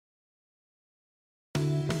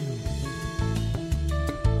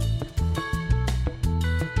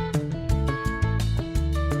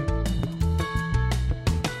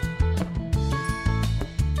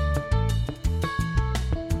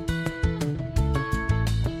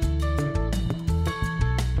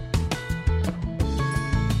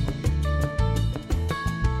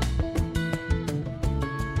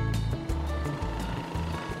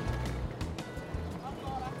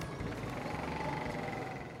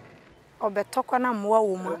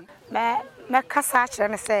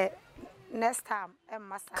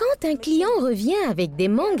Quand un client revient avec des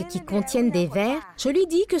mangues qui contiennent des vers, je lui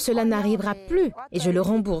dis que cela n'arrivera plus et je le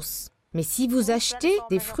rembourse. Mais si vous achetez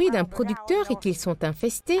des fruits d'un producteur et qu'ils sont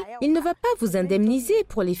infestés, il ne va pas vous indemniser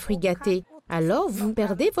pour les fruits gâtés. Alors vous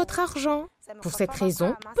perdez votre argent. Pour cette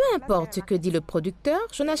raison, peu importe ce que dit le producteur,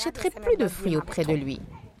 je n'achèterai plus de fruits auprès de lui.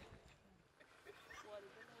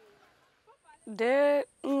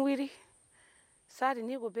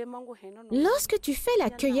 Lorsque tu fais la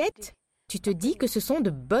cueillette, tu te dis que ce sont de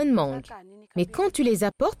bonnes mangues. Mais quand tu les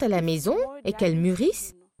apportes à la maison et qu'elles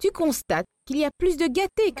mûrissent, tu constates qu'il y a plus de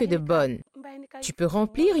gâtées que de bonnes. Tu peux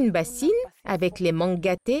remplir une bassine avec les mangues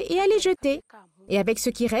gâtées et aller jeter. Et avec ce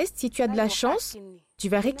qui reste, si tu as de la chance, tu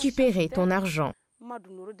vas récupérer ton argent.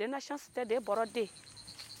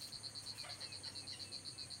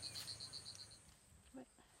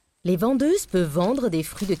 Les vendeuses peuvent vendre des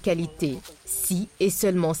fruits de qualité, si et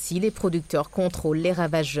seulement si les producteurs contrôlent les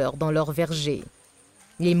ravageurs dans leurs vergers.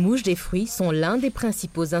 Les mouches des fruits sont l'un des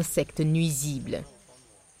principaux insectes nuisibles.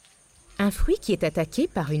 Un fruit qui est attaqué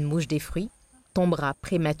par une mouche des fruits tombera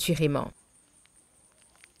prématurément.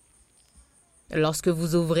 Lorsque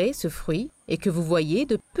vous ouvrez ce fruit et que vous voyez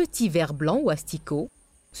de petits vers blancs ou asticots,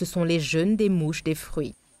 ce sont les jeunes des mouches des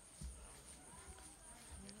fruits.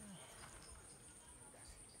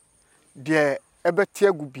 Die ebeti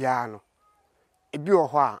egu bia no ebi wo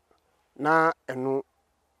ho a na eno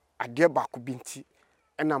ade baako binti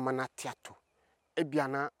ena mana tiato ebia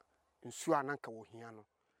na nsu ananka wo hia no.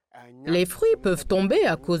 Les fruits peuvent tomber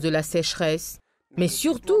à cause de la sécheresse, mais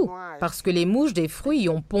surtout parce que les mouches des fruits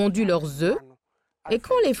ont pondu leurs œufs et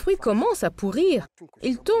quand les fruits commencent à pourrir,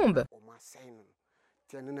 ils tombent.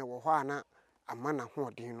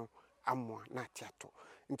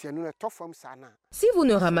 Si vous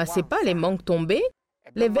ne ramassez pas les mangues tombées,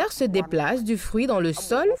 les vers se déplacent du fruit dans le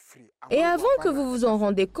sol et avant que vous vous en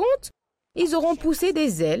rendez compte, ils auront poussé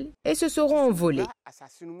des ailes et se seront envolés.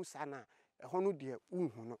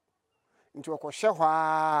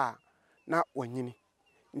 Na onyini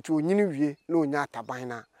wie na onya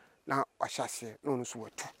ataban na wahyase na onu so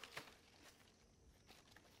watu.